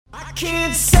I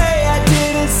can't say I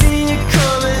didn't see it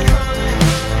coming.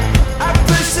 I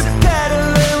pushed the pedal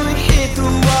and we hit the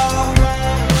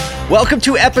wall. Welcome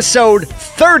to episode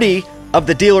 30 of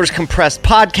the Dealers Compressed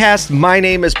podcast. My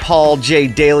name is Paul J.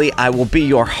 Daly. I will be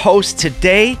your host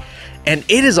today, and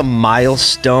it is a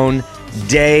milestone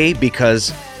day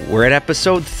because we're at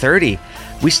episode 30.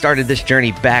 We started this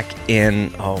journey back in,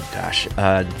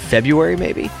 February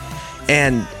maybe,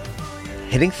 and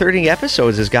hitting 30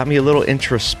 episodes has got me a little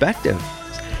introspective.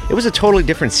 It was a totally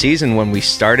different season when we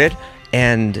started,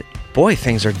 and boy,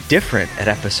 things are different at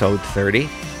episode 30,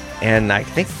 and I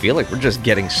feel like we're just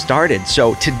getting started.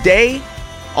 So today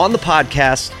on the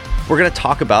podcast, we're going to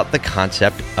talk about the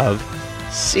concept of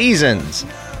seasons.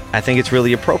 I think it's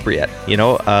really appropriate.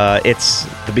 It's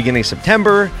the beginning of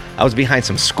September. I was behind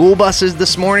some school buses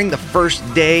this morning, the first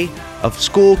day of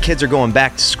school. Kids are going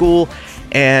back to school,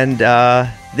 and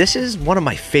this is one of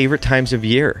my favorite times of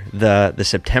year, the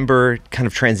September kind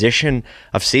of transition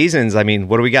of seasons. I mean,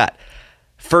 what do we got?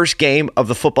 First game of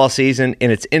the football season.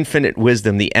 In its infinite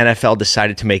wisdom, the NFL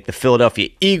decided to make the Philadelphia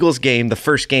Eagles game the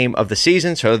first game of the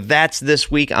season. So that's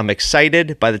this week. I'm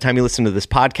excited. By the time you listen to this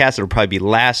podcast, it'll probably be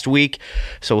last week.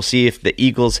 So we'll see if the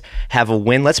Eagles have a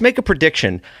win. Let's make a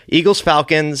prediction.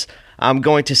 Eagles-Falcons. I'm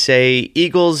going to say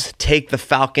Eagles take the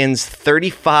Falcons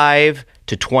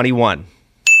 35-21.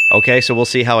 Okay, so we'll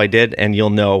see how I did, and you'll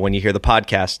know when you hear the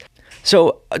podcast.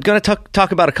 So I'm going to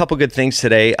talk about a couple good things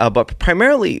today, but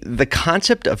primarily the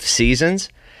concept of seasons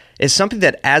is something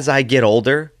that as I get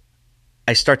older,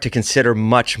 I start to consider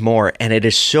much more, and it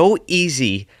is so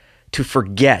easy to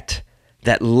forget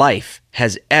that life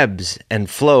has ebbs and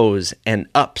flows and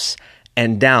ups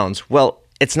and downs. Well,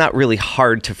 it's not really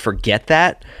hard to forget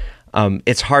that.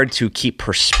 It's hard to keep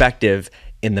perspective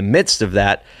in the midst of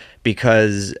that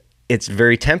because it's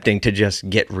very tempting to just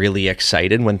get really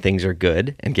excited when things are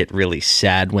good and get really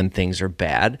sad when things are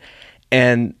bad.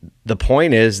 And the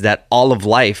point is that all of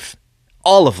life,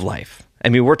 I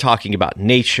mean, we're talking about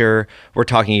nature, we're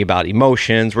talking about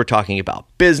emotions, we're talking about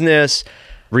business,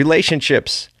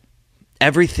 relationships.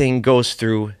 Everything goes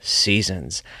through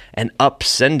seasons and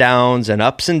ups and downs and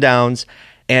ups and downs.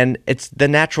 And it's the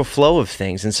natural flow of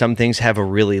things. And some things have a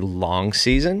really long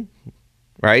season,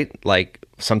 right? Like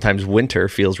sometimes winter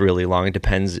feels really long. It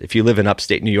depends. If you live in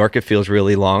upstate New York, it feels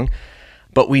really long.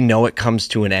 But we know it comes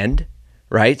to an end,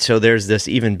 right? So there's this,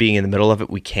 even being in the middle of it,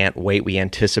 we can't wait. We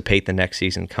anticipate the next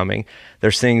season coming. There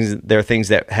are things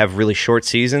that have really short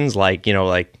seasons, like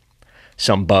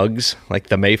some bugs, like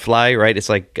the mayfly, right? It's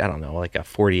like a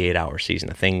 48-hour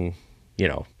season. A thing,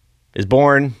 is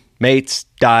born, mates,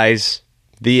 dies,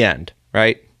 the end,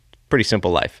 right? Pretty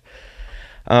simple life.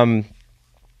 And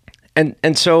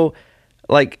so,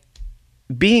 like,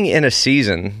 being in a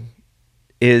season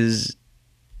is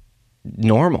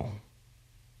normal.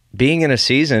 Being in a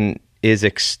season is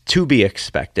to be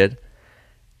expected,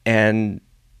 and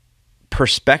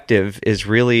perspective is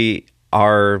really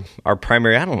our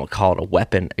primary, I don't want to call it a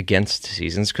weapon against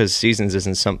seasons, because seasons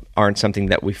aren't something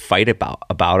that we fight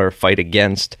about or fight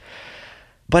against.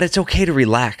 But it's okay to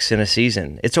relax in a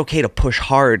season. It's okay to push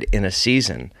hard in a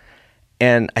season.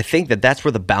 And I think that that's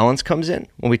where the balance comes in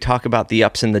when we talk about the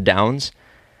ups and the downs,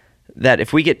 that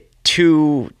if we get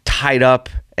too tied up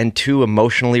and too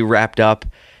emotionally wrapped up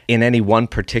in any one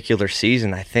particular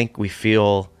season, I think we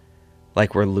feel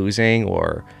like we're losing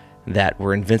or that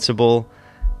we're invincible,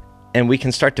 and we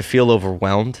can start to feel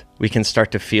overwhelmed. We can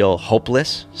start to feel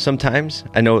hopeless sometimes.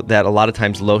 I know that a lot of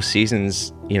times low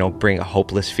seasons, bring a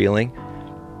hopeless feeling.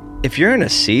 If you're in a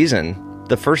season,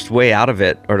 the first way out of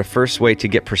it, or the first way to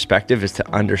get perspective, is to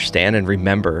understand and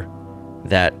remember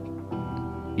that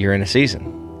you're in a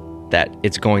season, that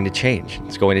it's going to change.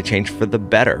 It's going to change for the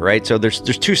better, right? So there's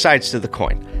two sides to the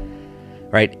coin,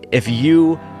 right? If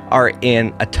you are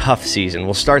in a tough season,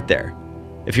 we'll start there.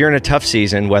 If you're in a tough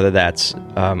season, whether that's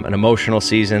an emotional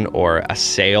season or a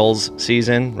sales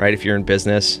season, right? If you're in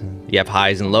business, you have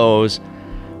highs and lows.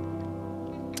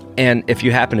 And if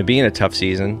you happen to be in a tough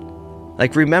season,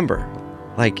 remember,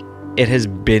 it has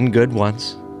been good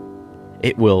once.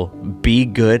 It will be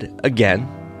good again.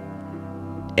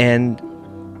 And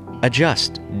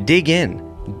adjust, dig in,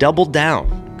 double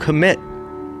down, commit,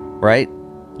 right?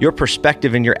 Your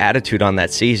perspective and your attitude on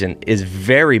that season is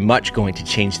very much going to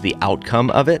change the outcome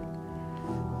of it,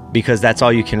 because that's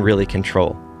all you can really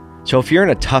control. So if you're in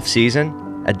a tough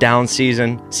season, a down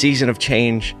season of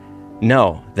change,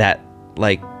 know that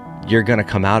you're going to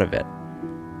come out of it,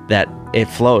 that it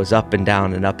flows up and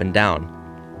down and up and down.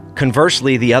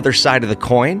 Conversely, the other side of the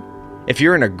coin, if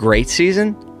you're in a great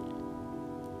season,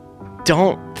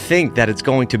 don't think that it's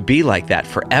going to be like that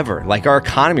forever. Like our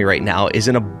economy right now is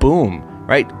in a boom.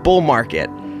 right? Bull market,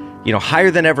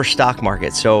 higher than ever stock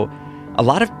market. So a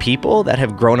lot of people that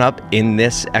have grown up in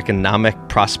this economic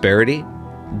prosperity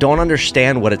don't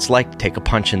understand what it's like to take a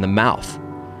punch in the mouth,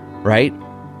 right?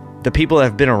 The people that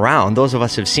have been around, those of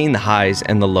us who have seen the highs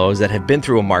and the lows, that have been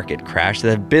through a market crash, that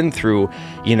have been through,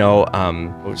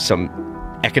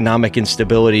 some economic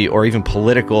instability or even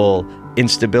political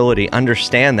instability,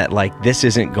 understand that this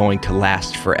isn't going to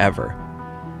last forever.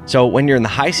 So when you're in the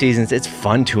high seasons, it's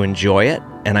fun to enjoy it,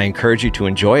 and I encourage you to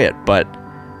enjoy it, but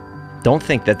don't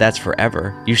think that that's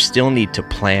forever. You still need to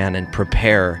plan and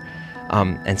prepare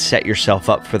and set yourself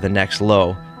up for the next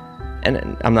low.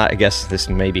 And I guess this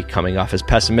may be coming off as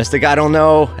pessimistic. I don't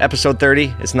know. Episode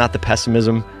 30, it's not the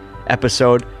pessimism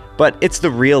episode, but it's the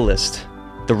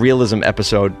realism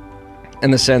episode,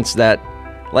 in the sense that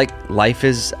life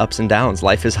is ups and downs.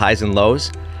 Life is highs and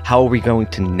lows. How are we going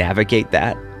to navigate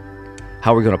that?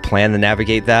 How are we going to plan to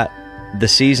navigate that? The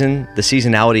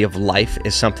seasonality of life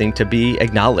is something to be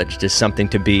acknowledged, is something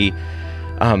to be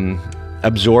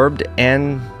absorbed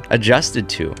and adjusted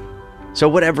to. So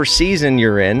whatever season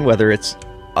you're in, whether it's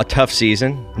a tough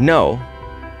season, know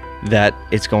that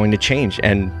it's going to change,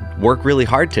 and work really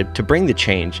hard to bring the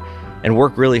change, and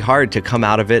work really hard to come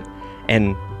out of it.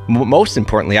 And most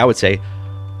importantly, I would say,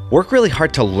 work really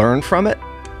hard to learn from it,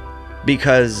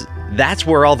 because that's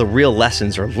where all the real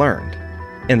lessons are learned,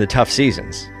 in the tough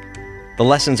seasons. The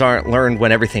lessons aren't learned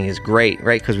when everything is great,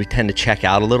 right? Because we tend to check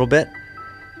out a little bit.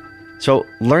 So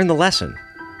learn the lesson.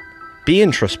 Be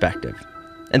introspective.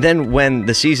 And then when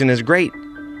the season is great,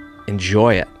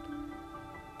 enjoy it.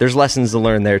 There's lessons to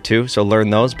learn there too, so learn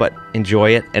those, but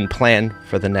enjoy it and plan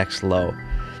for the next low.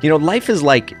 Life is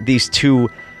like these two,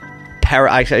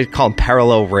 I call them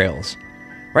parallel rails,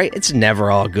 right? It's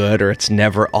never all good, or it's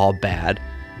never all bad,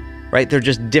 right? They're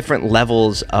just different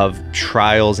levels of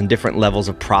trials and different levels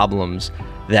of problems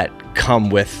that come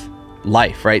with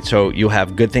life, right? So you'll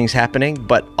have good things happening,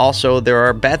 but also there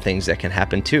are bad things that can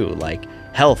happen too, like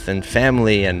health and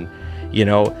family and,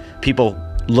 people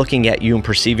looking at you and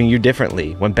perceiving you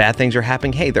differently. When bad things are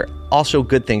happening, hey, there are also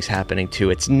good things happening too.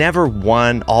 It's never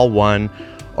one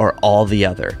or all the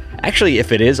other. Actually,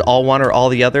 if it is all one or all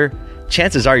the other,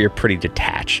 chances are you're pretty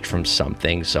detached from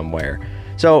something somewhere.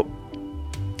 So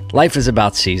life is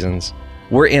about seasons.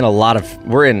 We're in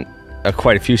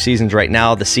quite a few seasons right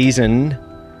now. The season,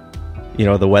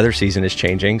 the weather season is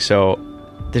changing. So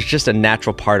there's just a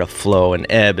natural part of flow and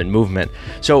ebb and movement.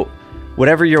 So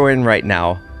whatever you're in right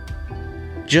now,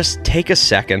 just take a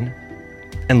second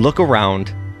and look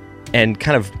around and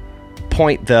kind of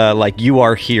point you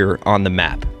are here on the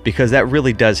map, because that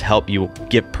really does help you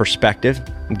get perspective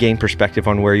and gain perspective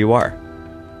on where you are.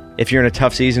 If you're in a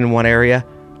tough season in one area,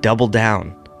 double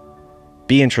down.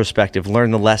 Be introspective,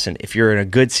 learn the lesson. If you're in a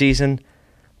good season,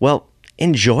 well,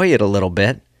 enjoy it a little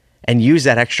bit and use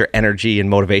that extra energy and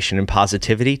motivation and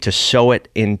positivity to sow it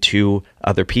into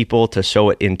other people, to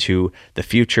sow it into the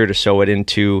future, to sow it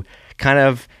into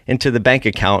the bank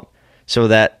account, so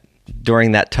that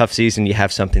during that tough season, you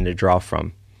have something to draw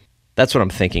from. That's what I'm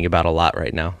thinking about a lot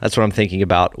right now. That's what I'm thinking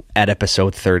about at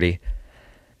episode 30.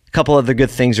 A couple other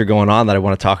good things are going on that I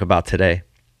want to talk about today.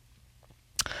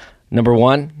 Number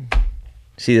one,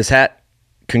 see this hat?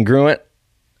 Congruent.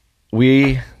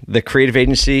 The creative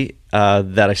agency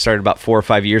that I started about 4 or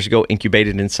 5 years ago,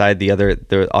 incubated inside the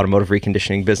automotive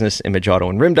reconditioning business, Image Auto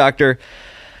and Rim Doctor.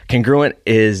 Congruent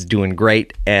is doing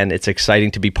great, and it's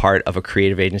exciting to be part of a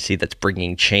creative agency that's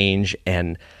bringing change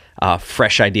and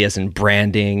fresh ideas and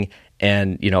branding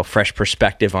and fresh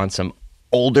perspective on some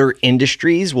older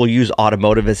industries. We'll use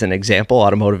automotive as an example.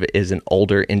 Automotive is an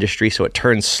older industry, so it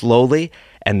turns slowly,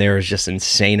 and there is just an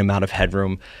insane amount of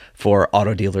headroom for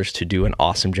auto dealers to do an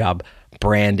awesome job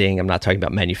branding. I'm not talking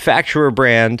about manufacturer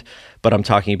brand, but I'm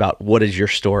talking about what is your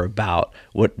store about?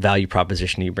 What value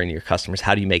proposition do you bring to your customers?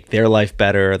 How do you make their life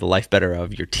better, the life better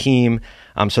of your team?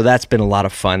 So that's been a lot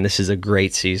of fun. This is a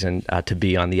great season to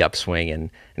be on the upswing and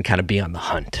kind of be on the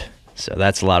hunt. So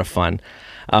that's a lot of fun.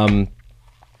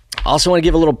 Also want to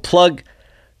give a little plug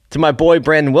to my boy,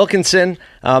 Brandon Wilkinson.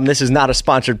 This is not a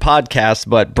sponsored podcast,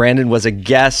 but Brandon was a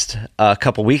guest a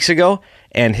couple weeks ago,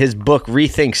 and his book,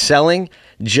 Rethink Selling,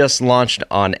 just launched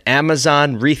on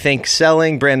Amazon. Rethink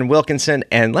Selling, Brandon Wilkinson.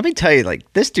 And let me tell you,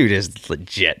 this dude is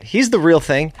legit. He's the real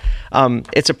thing.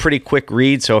 It's a pretty quick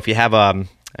read. So if you have,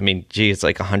 it's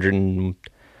like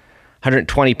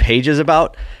 120 pages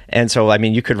about. And so,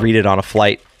 you could read it on a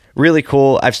flight. Really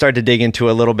cool. I've started to dig into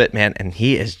it a little bit, man. And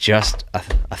he is just a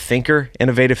thinker,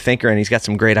 innovative thinker. And he's got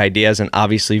some great ideas and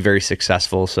obviously very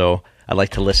successful. So I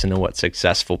like to listen to what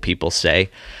successful people say.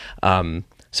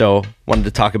 So wanted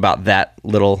to talk about that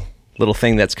little little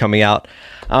thing that's coming out.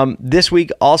 This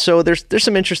week also, there's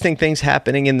some interesting things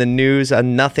happening in the news.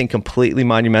 Nothing completely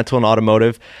monumental in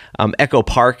automotive.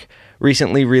 EchoPark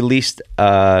recently released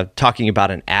talking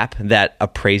about an app that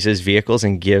appraises vehicles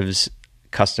and gives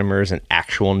customers an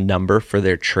actual number for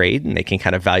their trade, and they can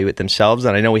kind of value it themselves.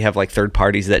 And I know we have like third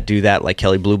parties that do that, like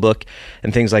Kelley Blue Book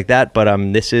and things like that. But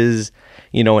this is,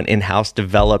 an in-house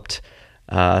developed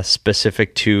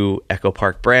specific to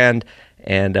EchoPark brand.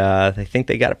 And I think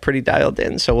they got it pretty dialed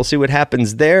in. So we'll see what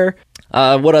happens there.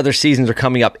 What other seasons are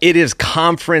coming up? It is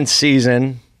conference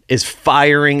season is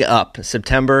firing up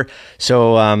September.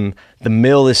 So the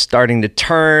mill is starting to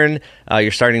turn.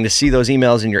 You're starting to see those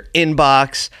emails in your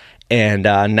inbox. And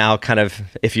now kind of,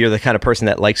 if you're the kind of person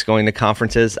that likes going to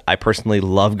conferences, I personally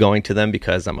love going to them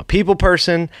because I'm a people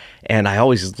person and I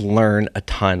always learn a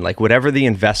ton. Like whatever the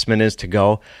investment is to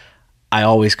go, I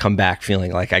always come back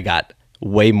feeling like I got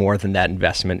way more than that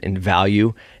investment in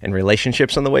value and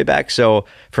relationships on the way back. So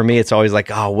for me, it's always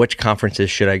like, which conferences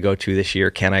should I go to this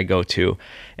year? Can I go to?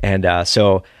 And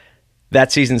so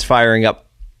that season's firing up.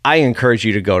 I encourage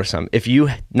you to go to some. If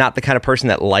you're not the kind of person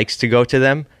that likes to go to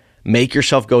them, make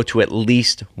yourself go to at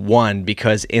least one,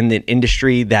 because in the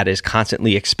industry that is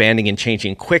constantly expanding and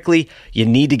changing quickly, you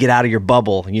need to get out of your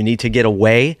bubble. You need to get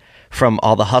away from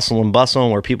all the hustle and bustle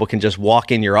where people can just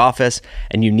walk in your office,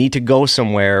 and you need to go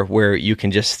somewhere where you can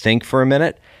just think for a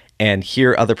minute and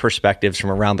hear other perspectives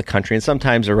from around the country and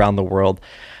sometimes around the world.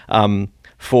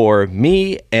 For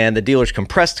me and the Dealers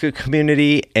Compressed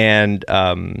community and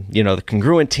the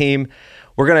Congruent team,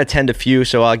 we're going to attend a few,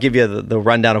 so I'll give you the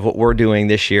rundown of what we're doing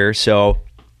this year. So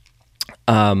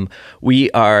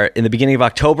we are, in the beginning of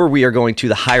October, we are going to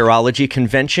the Hierology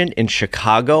Convention in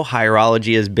Chicago.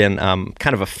 Hierology has been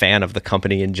kind of a fan of the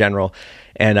company in general,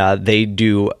 and they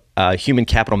do human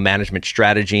capital management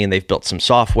strategy, and they've built some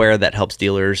software that helps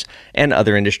dealers and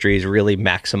other industries really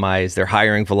maximize their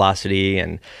hiring velocity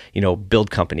and,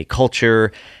 build company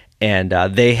culture. And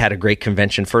they had a great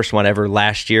convention, first one ever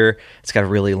last year. It's got a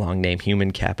really long name, Human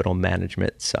Capital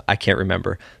Management. So I can't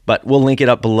remember, but we'll link it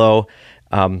up below.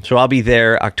 So I'll be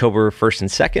there October 1st and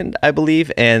 2nd, I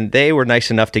believe. And they were nice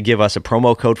enough to give us a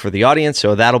promo code for the audience.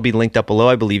 So that'll be linked up below.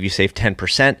 I believe you save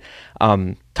 10%.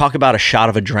 Talk about a shot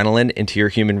of adrenaline into your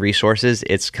human resources.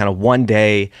 It's kind of one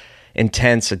day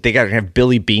intense. They got to have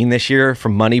Billy Beane this year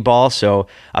from Moneyball. So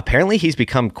apparently he's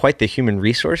become quite the human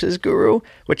resources guru,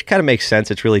 which kind of makes sense.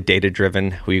 It's really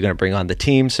data-driven who you're going to bring on the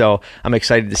team. So I'm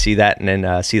excited to see that and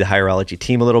then see the Hierology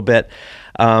team a little bit.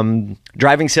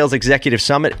 Driving Sales Executive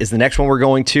Summit is the next one we're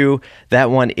going to. That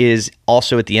one is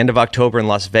also at the end of October in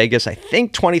Las Vegas, I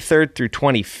think 23rd through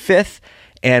 25th.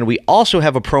 And we also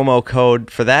have a promo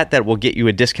code for that will get you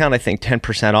a discount, I think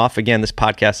 10% off. Again, this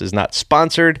podcast is not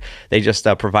sponsored. They just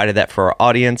provided that for our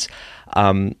audience.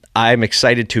 I'm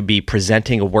excited to be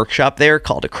presenting a workshop there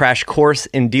called A Crash Course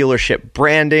in Dealership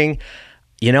Branding.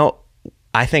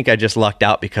 I think I just lucked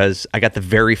out because I got the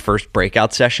very first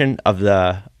breakout session of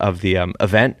the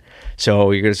event.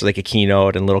 So there's like a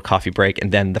keynote and a little coffee break,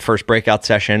 and then the first breakout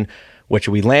session, which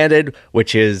we landed,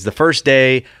 which is the first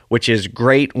day, which is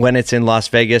great when it's in Las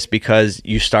Vegas because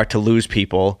you start to lose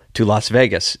people to Las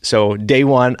Vegas. So day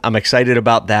one, I'm excited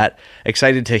about that.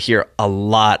 Excited to hear a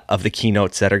lot of the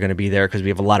keynotes that are going to be there because we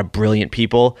have a lot of brilliant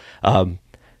people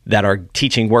that are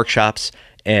teaching workshops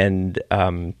and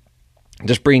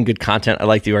just bringing good content. I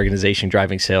like the organization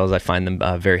Driving Sales. I find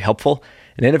them very helpful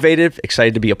and innovative.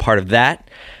 Excited to be a part of that.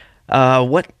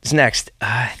 What's next?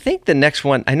 I think the next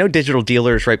one, I know Digital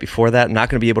Dealer is right before that. I'm not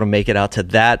going to be able to make it out to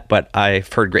that, but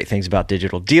I've heard great things about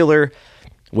Digital Dealer,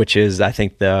 which is, I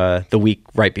think, the week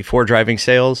right before Driving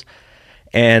Sales.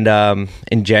 And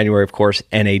in January, of course,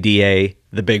 NADA,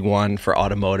 the big one for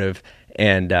automotive,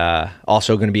 and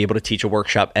also going to be able to teach a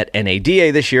workshop at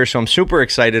NADA this year. So I'm super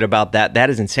excited about that. That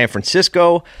is in San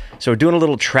Francisco. So doing a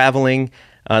little traveling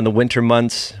in the winter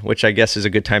months, which I guess is a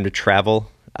good time to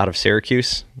travel out of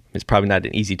Syracuse. It's probably not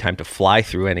an easy time to fly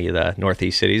through any of the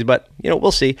Northeast cities, but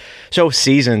we'll see. So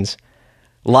seasons,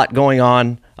 a lot going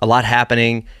on, a lot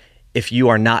happening. If you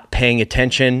are not paying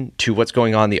attention to what's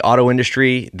going on in the auto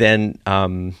industry, then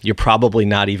you're probably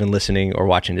not even listening or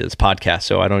watching to this podcast.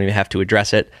 So I don't even have to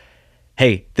address it.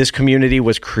 Hey, this community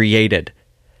was created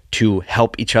to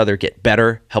help each other get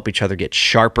better, help each other get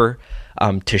sharper,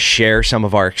 to share some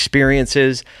of our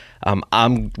experiences.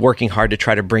 I'm working hard to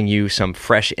try to bring you some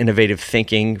fresh, innovative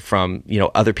thinking from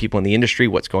other people in the industry,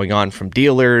 what's going on from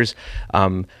dealers,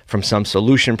 from some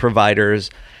solution providers.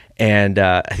 And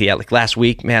like last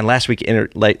week's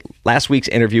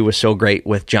interview was so great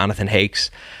with Jonathan Hakes.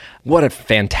 What a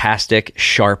fantastic,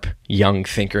 sharp, young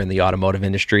thinker in the automotive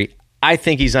industry. I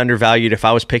think he's undervalued. If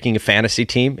I was picking a fantasy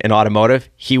team in automotive,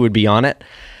 he would be on it.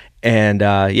 And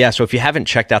so if you haven't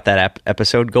checked out that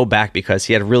episode, go back, because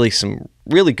he had some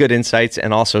really good insights,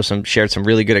 and also shared some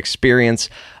really good experience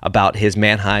about his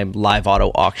Manheim live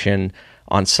auto auction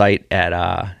on site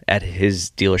at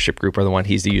his dealership group, or the one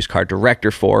he's the used car director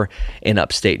for in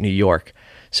upstate New York.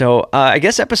 So I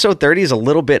guess episode 30 is a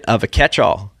little bit of a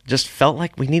catch-all. Just felt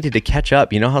like we needed to catch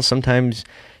up. You know how sometimes,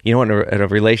 in a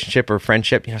relationship or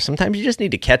friendship, sometimes you just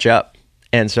need to catch up.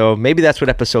 And so maybe that's what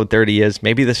episode 30 is.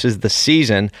 Maybe this is the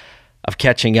season of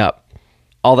catching up.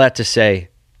 All that to say,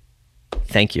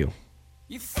 thank you.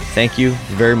 Thank you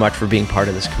very much for being part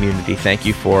of this community. Thank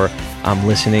you for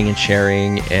listening and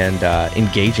sharing and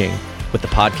engaging with the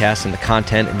podcast and the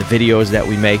content and the videos that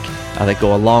we make that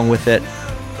go along with it.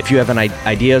 If you have any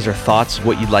ideas or thoughts,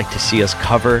 what you'd like to see us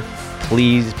cover,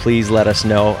 please let us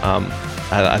know.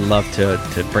 I love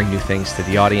to bring new things to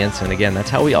the audience. And again, that's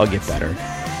how we all get better.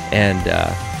 And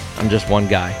I'm just one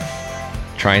guy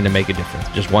trying to make a difference.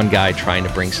 Just one guy trying to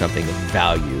bring something of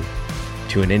value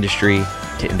to an industry,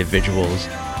 to individuals,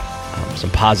 some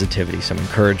positivity, some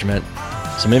encouragement,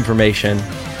 some information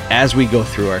as we go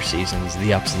through our seasons,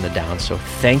 the ups and the downs. So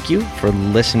thank you for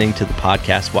listening to the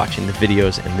podcast, watching the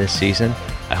videos in this season.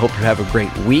 I hope you have a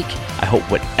great week. I hope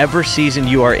whatever season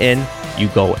you are in, you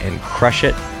go and crush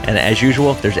it. And as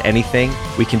usual, if there's anything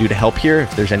we can do to help here,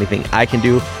 if there's anything I can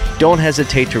do, don't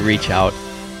hesitate to reach out,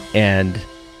 and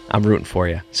I'm rooting for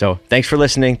you. So thanks for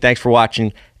listening. Thanks for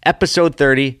watching episode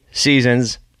 30,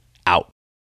 Seasons.